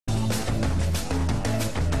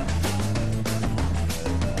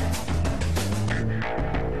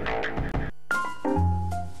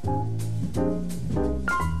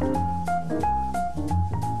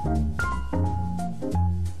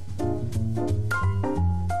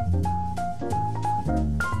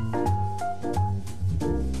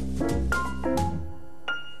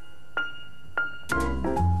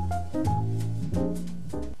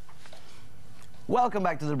Welcome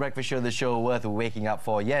back to The Breakfast Show, the show worth waking up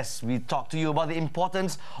for. Yes, we talk to you about the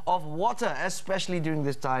importance of water, especially during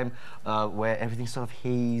this time where everything's sort of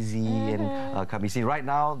hazy and can't be seen. Right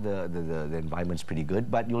now, the environment's pretty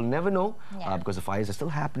good, but you'll never know because the fires are still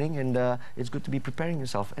happening, and it's good to be preparing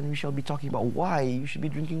yourself. And we shall be talking about why you should be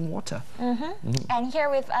drinking water. And here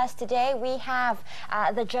with us today, we have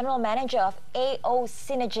the General Manager of AO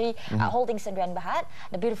Synergy Holdings Sdn Bhd,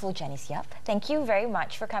 the beautiful Janice Yap. Thank you very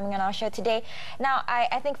much for coming on our show today. Now,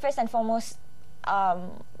 I think first and foremost,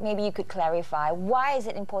 maybe you could clarify why is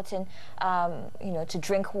it important, to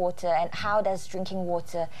drink water, and how does drinking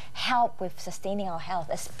water help with sustaining our health,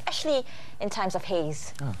 especially in times of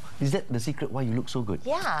haze? Oh, is that the secret why you look so good?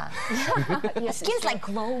 Yeah, your skin's like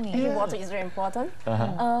glowing. Drinking water is very important.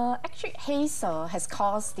 Actually, haze has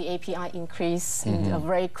caused the API increase in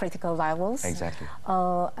very critical levels. Exactly.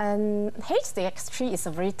 And haze, actually, is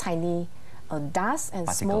a very tiny dust and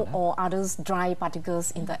smoke or others dry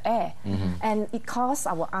particles in the air, and it causes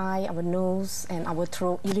our eye, our nose, and our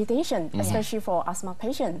throat irritation, especially for asthma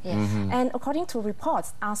patients. And according to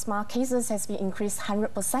reports, asthma cases has been increased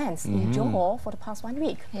 100% in Johor for the past 1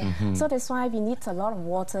 week. So that's why we need a lot of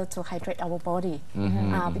water to hydrate our body,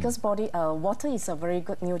 because water is a very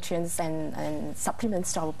good nutrients and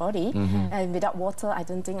supplements to our body. And without water, I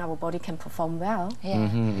don't think our body can perform well.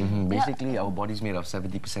 Basically, our body's made of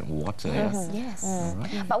 70% water. Yes.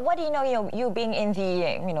 Right. But what do you know, you being in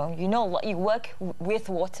the, you work with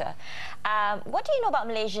water. What do you know about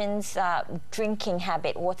Malaysians' drinking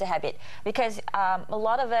habit, water habit? Because a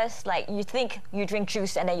lot of us, you think you drink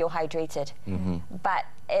juice and then you're hydrated. But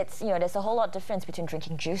it's, there's a whole lot of difference between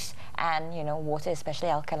drinking juice and, water, especially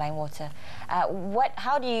alkaline water.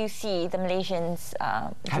 How do you see the Malaysians'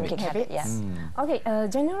 drinking habit? Okay,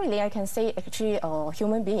 generally I can say actually a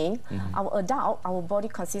human being, our adult, our body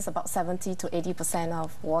consists about 70 to 80%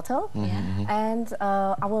 of water, and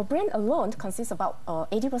our brain alone consists about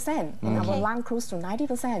 80%, and our lung close to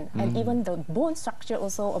 90%, and even the bone structure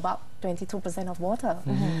also about 22% of water.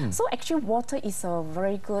 So actually water is a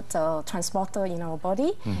very good transporter in our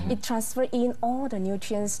body. It transfers in all the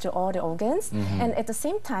nutrients to all the organs, and at the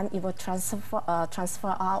same time it will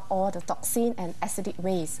transfer out all the toxin and acidic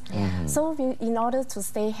waste. So in order to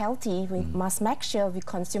stay healthy, we must make sure we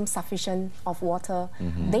consume sufficient of water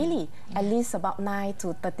daily, at least about 9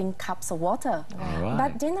 to 13 cups of water.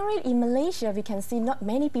 But generally in Malaysia, we can see not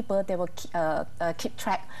many people, they will keep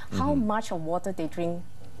track how much of water they drink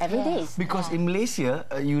every day. Because in Malaysia,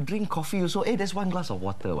 you drink coffee also, hey, there's 1 glass of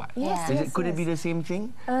water. Could it be the same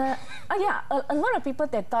thing? A lot of people,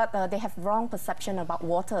 they thought they have wrong perception about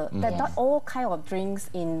water. They thought all kind of drinks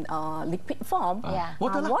in liquid form are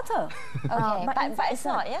water. But it's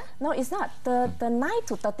not, No, it's not. The 9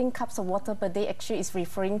 to 13 cups of water per day actually is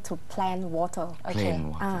referring to plain water.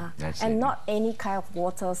 Plain water. And not any kind of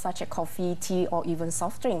water such as coffee, tea, or even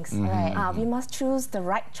soft drinks. We must choose the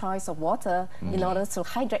right choice of water in order to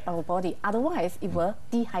hydrate our body. Otherwise, it will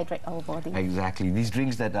dehydrate our body. Exactly. These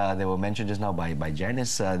drinks that they were mentioned just now by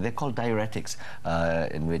Janice, they're called diuretics,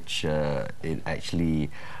 in which it actually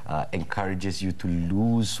encourages you to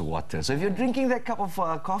lose water. So if you're drinking that cup of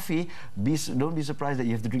coffee, don't be surprised that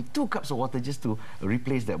you have to drink 2 cups of water just to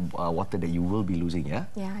replace that water that you will be losing. Yeah,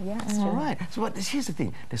 that's true. All right. So here's the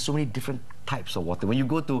thing. There's so many different types of water. When you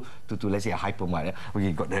go to let's say a hypermart,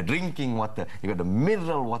 you got the drinking water, you got the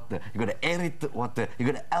mineral water, you got the aerated water, you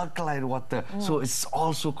got the alkaline water. So it's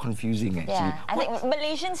also confusing actually. I think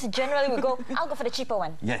Malaysians generally would go, I'll go for the cheaper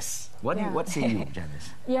one. Yes. What say you, Janice?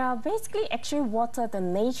 Yeah, basically actually water, the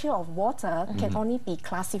nature of water can only be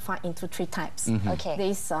classified into 3 types. There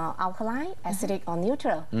is alkaline, acidic, or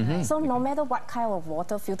neutral. So no matter what kind of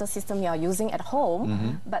water filter system you are using at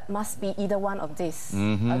home, but must be either one of these.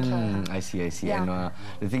 I see. And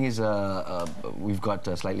the thing is, we've got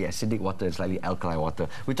slightly acidic water and slightly alkaline water.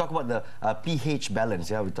 We talk about the pH balance,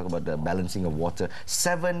 we talk about the balancing of water.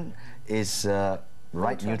 7 is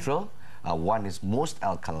right neutral. 1 is most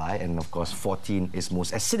alkali, and of course 14 is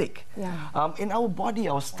most acidic. In our body,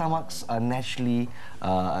 our stomachs are naturally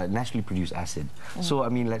produce acid. So I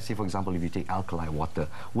mean, let's say for example, if you take alkali water,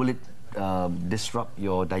 will it disrupt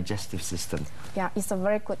your digestive system? Yeah, it's a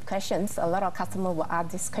very good question. A lot of customers will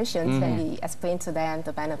ask these questions when we explain to them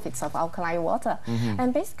the benefits of alkaline water.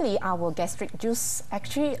 And basically, our gastric juice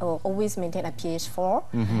actually always maintain a pH 4.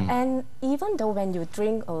 And even though when you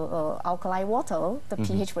drink alkaline water, the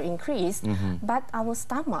pH will increase, but our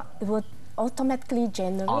stomach will automatically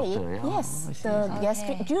generate the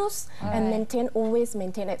gastric juice and always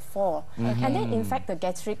maintain at 4. And then in fact the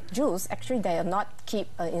gastric juice actually they are not keep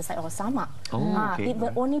inside our stomach. It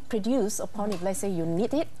will only produce upon if let's say you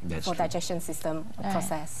need it for digestion system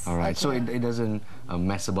process. All right, so it doesn't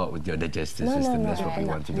mess about with your digestive system. That's what we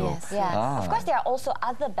want to know. Of course, there are also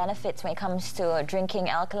other benefits when it comes to drinking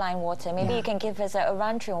alkaline water. Maybe you can give us a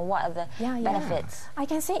run through on what are the benefits. I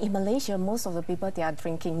can say in Malaysia, most of the people they are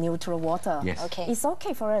drinking neutral water. It's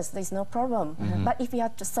okay for us. There's no problem. But if you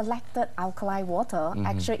have selected alkaline water,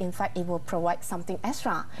 actually, in fact, it will provide something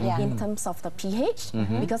extra in terms of the pH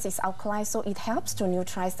because it's alkaline, so it helps to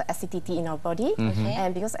neutralize the acidity in our body.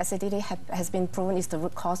 And because acidity has been proven is the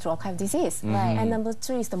root cause to all kind of disease. And number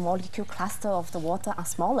 2 is the molecule cluster of the water are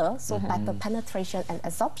smaller, so better penetration and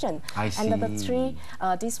absorption. And number 3,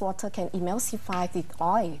 this water can emulsify with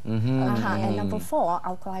oil. And number 4,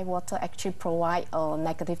 alkaline water actually provide a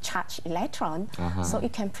negative charge electron, so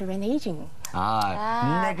it can prevent aging.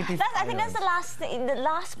 Negative I think that's the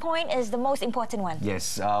last point is the most important one.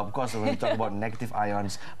 Yes, of course, when we talk about negative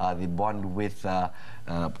ions, they bond with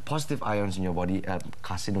positive ions in your body,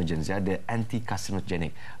 carcinogens, they're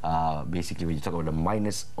anti-carcinogenic. Basically, when you talk about the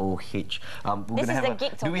minus OH.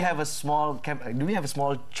 Do we have a small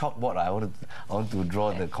chalkboard? I want to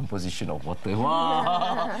draw the composition of water.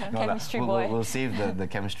 Chemistry boy. We'll save the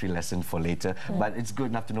chemistry lesson for later. But it's good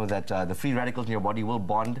enough to know that the free radicals in your body will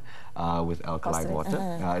bond with alkaline water,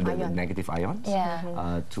 the negative ions,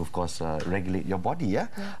 to of course regulate your body.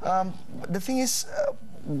 The thing is,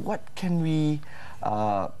 what can we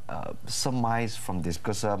surmise from this?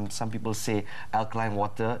 Because some people say alkaline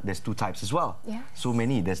water, there's 2 types as well. So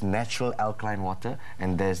many. There's natural alkaline water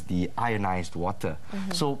and there's the ionized water.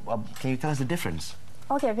 So can you tell us the difference?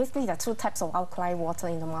 Okay, basically there are 2 types of alkaline water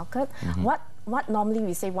in the market. What normally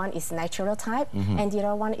we say one is natural type and the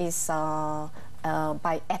other one is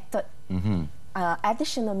by added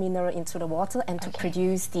additional mineral into the water and to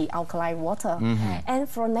produce the alkaline water. And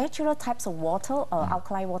for natural types of water,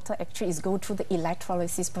 alkaline water actually is go through the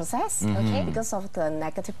electrolysis process because of the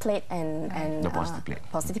negative plate and the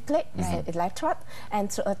positive plate is an electrode, and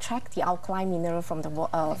to attract the alkaline mineral from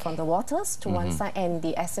the waters to one side and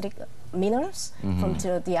the acidic minerals from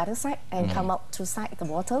to the other side and come up to side the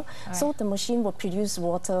water. So the machine will produce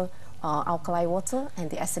water, alkaline water and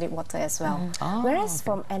the acidic water as well. Whereas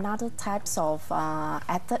from another types of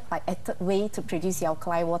added way to produce the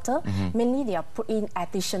alkaline water, mainly they are put in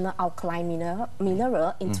additional alkaline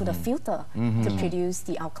mineral into the filter to produce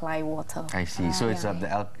the alkaline water. I see. So it's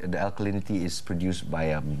the alkalinity is produced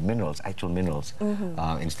by minerals, actual minerals,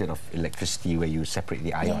 instead of electricity where you separate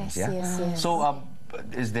the ions. So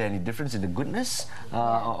is there any difference in the goodness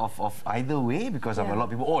of either way? Because a lot of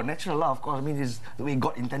people, natural law, of course, I mean, is the way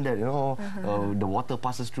God intended, you know, the water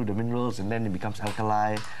passes through the minerals and then it becomes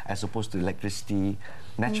alkaline as opposed to electricity,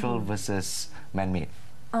 natural versus man-made.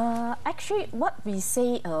 Actually, what we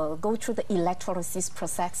say go through the electrolysis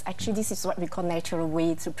process, actually this is what we call natural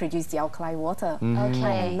way to produce the alkaline water.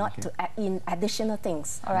 And not to add in additional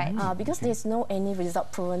things. Because there's no any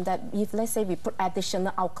result proven that if, let's say, we put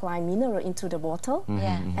additional alkaline mineral into the water,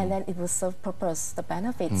 and then it will serve purpose, the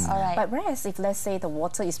benefits. But whereas if, let's say, the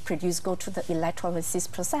water is produced, go through the electrolysis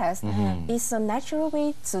process, it's a natural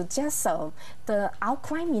way to just the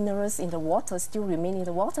alkaline minerals in the water still remain in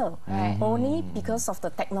the water. Only because of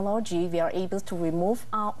the technology, we are able to remove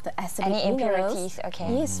out the acidic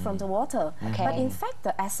minerals from the water. But in fact,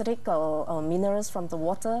 the acidic minerals from the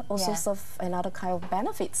water also serve another kind of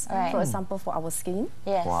benefits. For example, for our skin,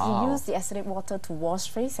 you use the acidic water to wash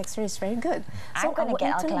face. Actually, it's very good. I'm going to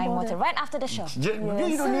get alkaline water right after the show.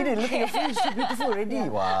 You don't need it. Look at your face, it's beautiful already.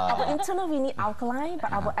 Our internal, we need alkaline,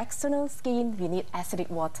 but our external skin, we need acidic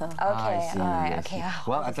water.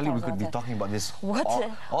 Well, I tell you, we could be talking about this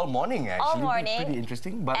all morning, actually. All morning. Pretty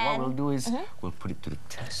interesting. But what we'll do is we'll put it to the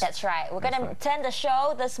test. That's right. We're going to turn the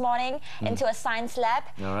show this morning into a science lab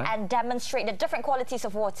and demonstrate the different qualities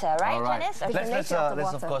of water. Right, Janice? Let's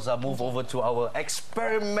of course move over to our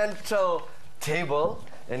experimental table,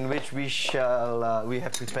 in which we shall we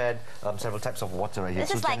have prepared several types of water right here.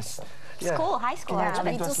 This is like school, high school.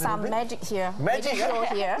 We do some magic here. Magic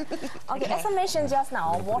here. Okay, as I mentioned just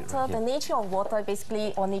now, water, the nature of water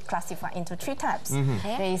basically only classified into 3 types.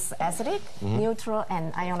 There is acidic, neutral,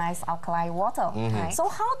 and ionized alkaline water. So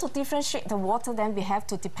how to differentiate the water? Then we have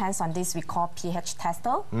to depend on this we call pH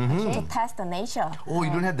tester to test the nature. Oh,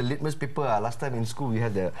 you don't have the litmus paper. Last time in school we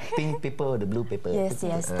had the pink paper or the blue paper. Yes.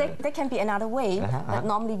 That can be another way, but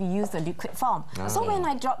normally normally we use the liquid form. So when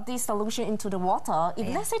I drop this solution into the water, if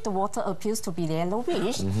let's say the water appears to be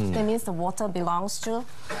yellowish, that means the water belongs to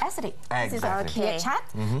acidic. This is our pH chart.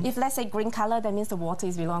 If let's say green color, that means the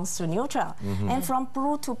water belongs to neutral. And from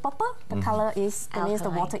blue to purple, the color is, that means the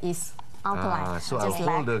water is alkaline. So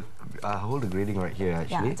I'll hold the grading right here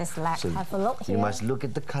actually. Yeah, just like, so have a look here. You must look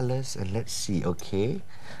at the colors and let's see. Okay,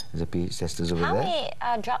 there's a pH testers over How there. many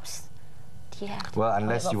drops do you have? Well,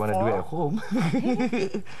 unless you want to do it at home.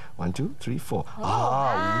 1, 2, 3, 4.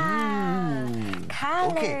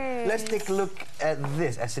 Colors. Okay, let's take a look at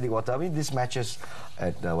this acidic water. I mean, this matches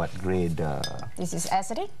at what grade? This is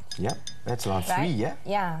acidic. Yeah, that's around 3, yeah?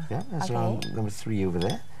 Yeah. Yeah, that's around number 3 over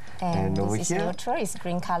there. And over this here, is neutral, it's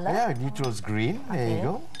green color. yeah, neutral is green. There you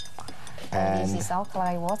go. And this is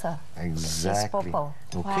alkaline water. Exactly. It's purple.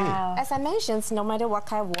 Okay. Wow. As I mentioned, no matter what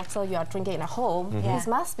kind of water you are drinking at home, this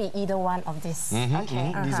must be either one of these.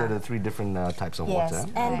 These are the 3 different types of water.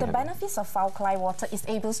 And the benefits of alkaline water is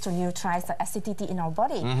able to neutralize the acidity in our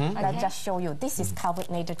body. And I just show you, this is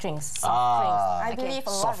carbonated drinks, soft drinks. I believe a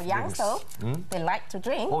lot of youngsters, they like to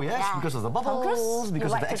drink. Oh yes, because of the bubbles,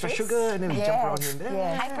 because of the extra sugar, and then we jump around here and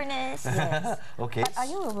there. Hyperness. Yes. Okay. But are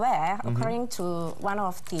you aware, according to one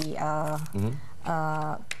of the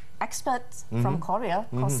experts from Korea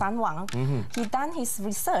called San Wang, he done his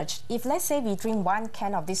research. If let's say we drink 1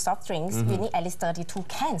 can of these soft drinks, we need at least 32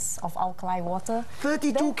 cans of alkaline water.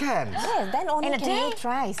 32 cans? Yes, then only In a can day?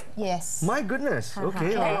 neutralize. Yes. My goodness.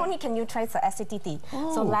 Okay. Then only can neutralize the acidity.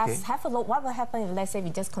 So let's have a look. What will happen if let's say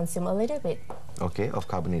we just consume a little bit? Okay, of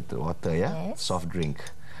carbonated water, yeah? Yes. Soft drink.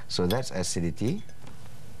 So that's acidity.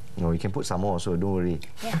 No, you can put some more, so don't worry.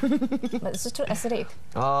 Yeah. But it's too acidic.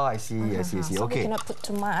 Oh, I see, I see. So we Okay. cannot put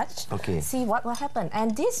too much. Okay. See what will happen.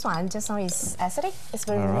 And this one just now is acidic. It's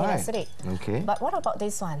very, very Alright. acidic. Okay. But what about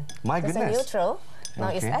this one? My There's goodness. a neutral. Now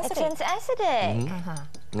it's Okay. It acidic. turns acidic.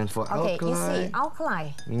 And for Okay, you see,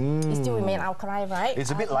 alkaline, alkaline. It still remain alkaline, right?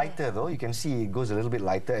 it's a bit lighter though. You can see it goes a little bit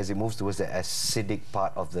lighter as it moves towards the acidic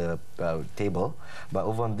part of the table. But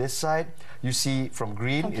over on this side, you see from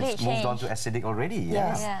green, Complete it's moved on change. to acidic already.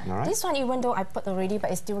 Yes. Yeah. All right. This one, even though I put already,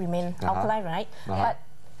 but it still remain alkaline, right? But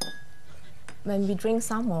when we drink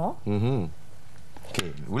some more,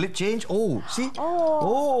 Okay, will it change? Oh, see?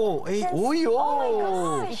 Oh, hey,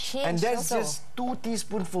 oh, it changed and that's also. just 2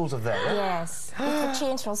 teaspoonfuls of that, right? Yes, it could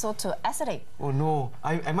change also to acidic. Oh no,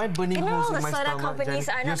 am I burning You know holes the in my soda stomach? companies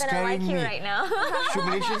Jen? are You're not going to like scaring you me. right now. Should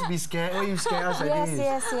Malaysians be scared? Why you scare us like Yes,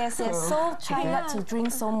 this? yes. So try not to drink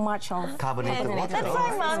so much of Carbonated water. That's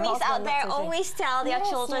why mummies out there Not to drink. always tell their Yes,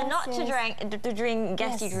 children yes, not to yes. drink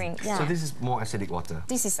gassy Yes. drinks. Yeah. So this is more acidic water.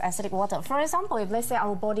 This is acidic water. For example, if let's say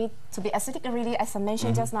our body to be acidic already, as I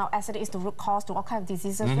mentioned just now, acid is the root cause to all kinds of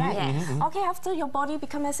diseases, right? Yes. Okay, after your body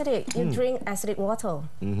become acidic, you drink acidic water.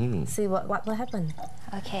 See what will happen.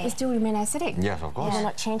 Okay. It still remain acidic. Yes, of It course. will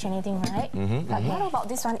not change anything, right? But what about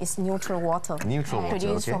this one is neutral water. Neutral water,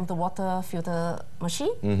 Produced okay. from the water filter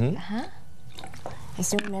machine. It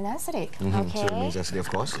still remain acidic. So Okay. it means acidic, of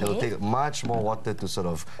course. It'll take much more water to sort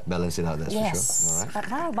of balance it out, that's for Yes. sure. All right. But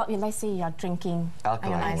what about if let's say you are drinking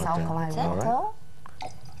Alkaline ionized water. alkaline All water? right.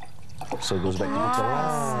 So it goes back to neutral.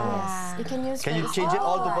 Yes. You can use Can you change it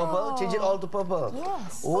all to purple? Change it all to purple.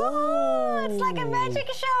 Yes. Oh, It's like a magic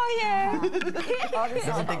show here.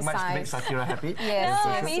 Doesn't take much to make Sakira happy. Yes,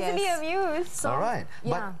 No, yes, I'm easily yes. amused. All right.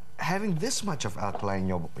 yeah. But having this much of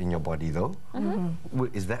alkaline in your body, though,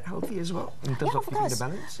 is that healthy as well in terms Yeah, of of keeping the course.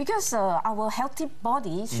 balance? Because our healthy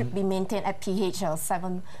body should be maintained at pH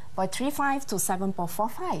 7.35 to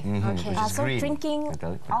 7.45. Okay. Which is So green. drinking I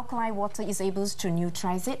tell you. alkaline water is able to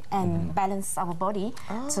neutralize it and balance our body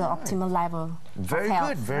to optimal level. Very of health.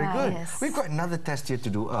 good, very good. Yes. We've got another test here to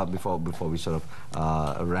do before we sort of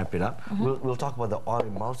wrap it up. We'll talk about the oil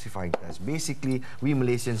emulsifying test. Basically, we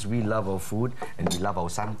Malaysians, we love our food and we love our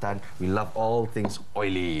santan. We love all things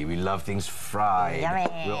oily. We love things fried. Yummy.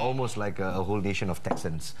 We're almost like a whole nation of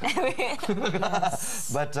Texans.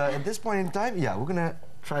 But at this point in time, yeah, we're gonna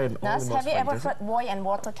try an oil Have you emulsifying ever test. heard oil and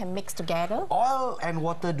water can mix together? Oil and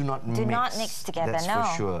water do not mix together, That's no.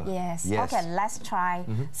 for sure. Yes. Yes. Okay, let's try.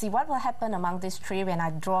 See what will happen among these three when I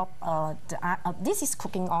drop this is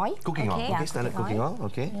cooking oil. Cooking oil. Okay. Okay, standard cooking oil.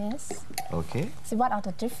 Okay. Yes. Okay. See what are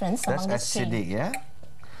the difference That's among these three? acidic, yeah?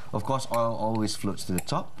 Of course, oil always floats to the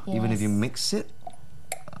top, even if you Yes. mix it.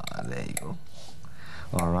 There you go.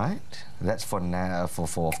 All right. That's for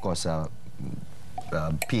of course,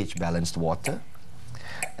 pH balanced water.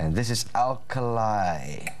 And this is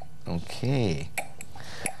alkali. Okay.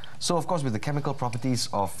 So, of course, with the chemical properties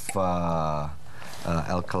of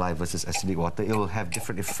alkali versus acidic water, it will have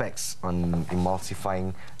different effects on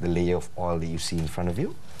emulsifying the layer of oil that you see in front of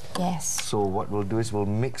you. Yes. So what we'll do is we'll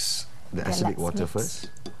mix the acidic water first.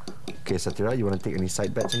 Okay, Satira, you want to take any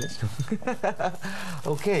side bets on this?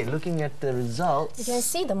 Okay, looking at the results. You can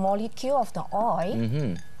see the molecule of the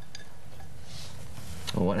oil.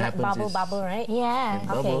 What happens bubble, right? Yeah. it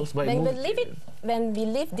bubbles, but When it we moves. leave it, when we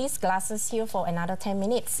leave these glasses here for another 10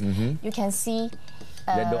 minutes, you can see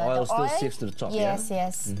that the oil still sifts to the top. Yes, yeah?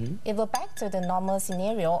 yes. It will back to the normal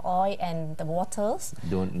scenario. Oil and the waters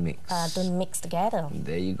Don't mix. don't mix together.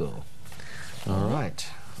 There you go. All right,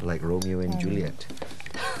 like Romeo and Juliet.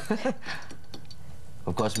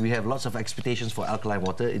 Of course, we have lots of expectations for alkaline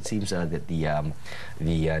water. It seems that the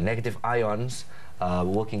negative ions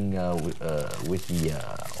working with the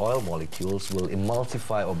oil molecules will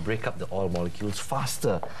emulsify or break up the oil molecules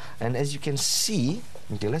faster. And as you can see,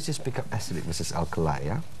 okay, let's just pick up acidic versus alkali,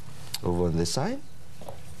 yeah? Over on this side.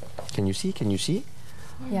 Can you see? Can you see?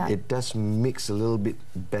 Yeah. It does mix a little bit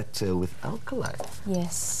better with alkali.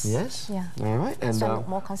 Yes. Yes? Yeah. All right. And So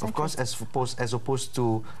more of course, as opposed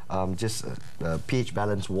to just pH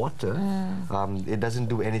balanced water, it doesn't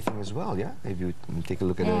do anything as well, yeah? If you take a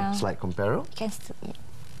look at a slight comparo.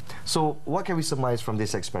 So what can we surmise from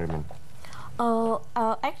this experiment?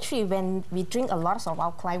 Actually, when we drink a lot of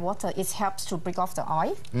alkali water, it helps to break off the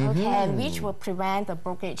oil, and which will prevent the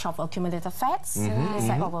blockage of accumulated fats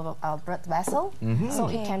inside of our blood vessel. So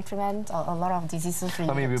it can prevent a lot of diseases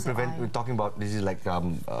related I mean, to oil. we're talking about diseases like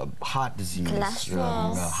heart disease,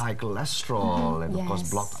 high cholesterol, and of course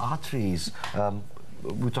blocked arteries.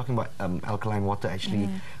 We're talking about alkaline water actually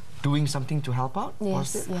doing something to help out.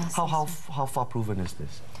 Yes, yes. How far proven is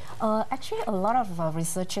this? Actually, a lot of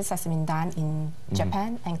researches has been done in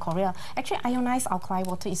Japan and Korea. Actually, ionized alkali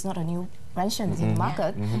water is not a new invention in the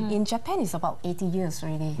market. In Japan, it's about 80 years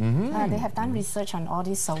already. They have done research on all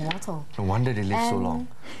this water. No wonder they live so long.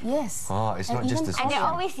 Yes. Oh, it's not just the And they're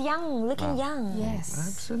always young, looking young. Yes.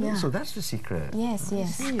 Absolutely. Yeah. So that's the secret. Yes,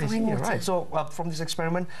 yes. I see, right. So from this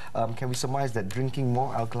experiment, can we surmise that drinking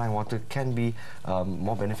more alkaline water can be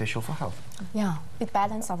more beneficial for health? Yeah, it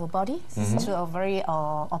balances our body to a very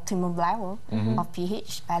optimum level of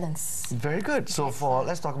pH balance. Very good. So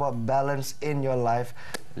let's talk about balance in your life,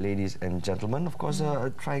 ladies and gentlemen. Of course,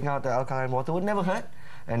 trying out the alkaline water would never hurt.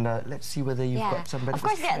 And let's see whether you've got some benefits. Of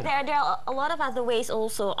course, there are a lot of other ways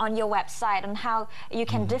also on your website on how you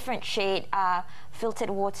can differentiate filtered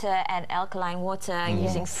water and alkaline water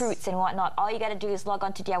using fruits and whatnot. All you got to do is log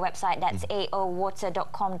on to their website. That's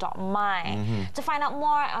aowater.com.my to find out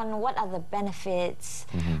more on what are the benefits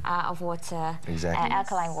of water,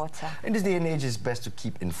 alkaline water. In this day and age, it's best to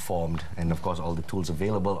keep informed. And of course, all the tools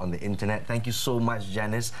available on the internet. Thank you so much,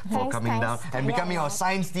 Janice, for coming down and becoming our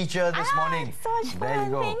science teacher this morning. So much fun. There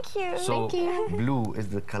you go. Thank you. So blue is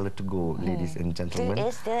the color to go, ladies and gentlemen. Blue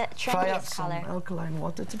is the Try out trendiest some color. alkaline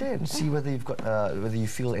water today and see whether you've got whether you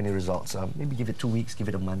feel any results. Maybe give it 2 weeks, give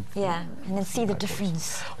it a month. Yeah, and then see the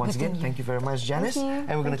difference. Once again, thank you very much, Janice. And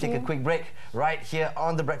we're going to take a quick break right here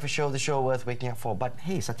on The Breakfast Show, the show worth waking up for. But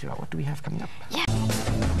hey, Satira, what do we have coming up? Yeah.